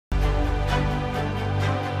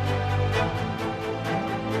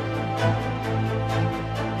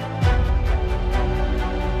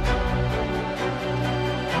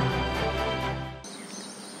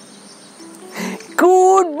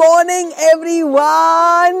morning,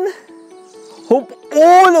 everyone. Hope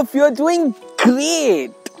all of you are doing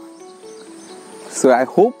great. So I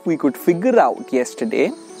hope we could figure out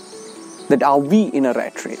yesterday that are we in a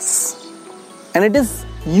rat race? And it is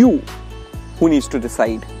you who needs to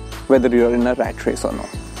decide whether you are in a rat race or not.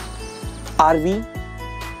 Are we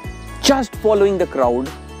just following the crowd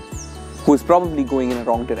who is probably going in a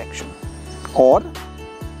wrong direction? Or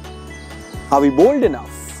are we bold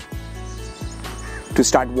enough to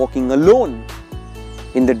start walking alone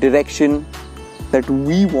in the direction that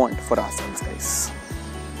we want for ourselves, guys?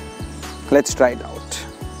 Let's try it out.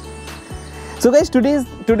 So guys, today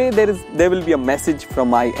there will be a message from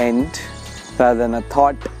my end rather than a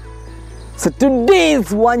thought. So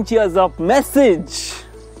today's one cheers up message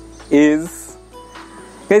is,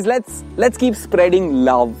 guys, let's keep spreading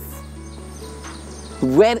love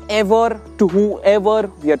wherever, to whoever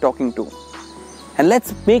we are talking to. And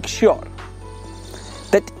let's make sure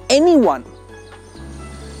that anyone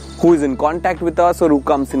who is in contact with us or who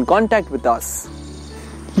comes in contact with us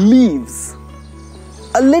leaves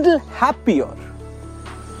a little happier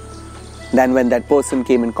than when that person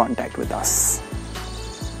came in contact with us.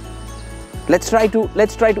 Let's try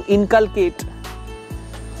to inculcate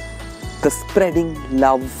the spreading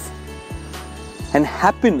love and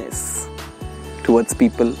happiness towards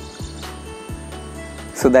people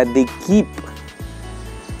so that they keep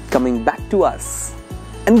coming back to us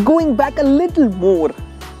and going back a little more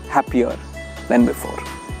happier than before.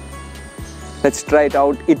 Let's try it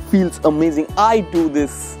out. It feels amazing. I do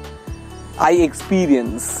this. I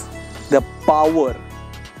experience the power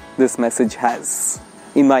this message has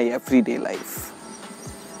in my everyday life.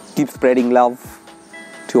 Keep spreading love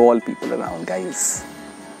to all people around, guys.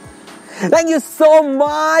 Thank you so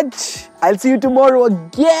much. I'll see you tomorrow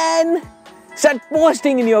again. Start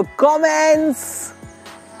posting in your comments.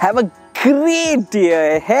 Have a great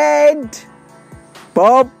day ahead.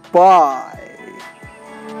 Bye-bye.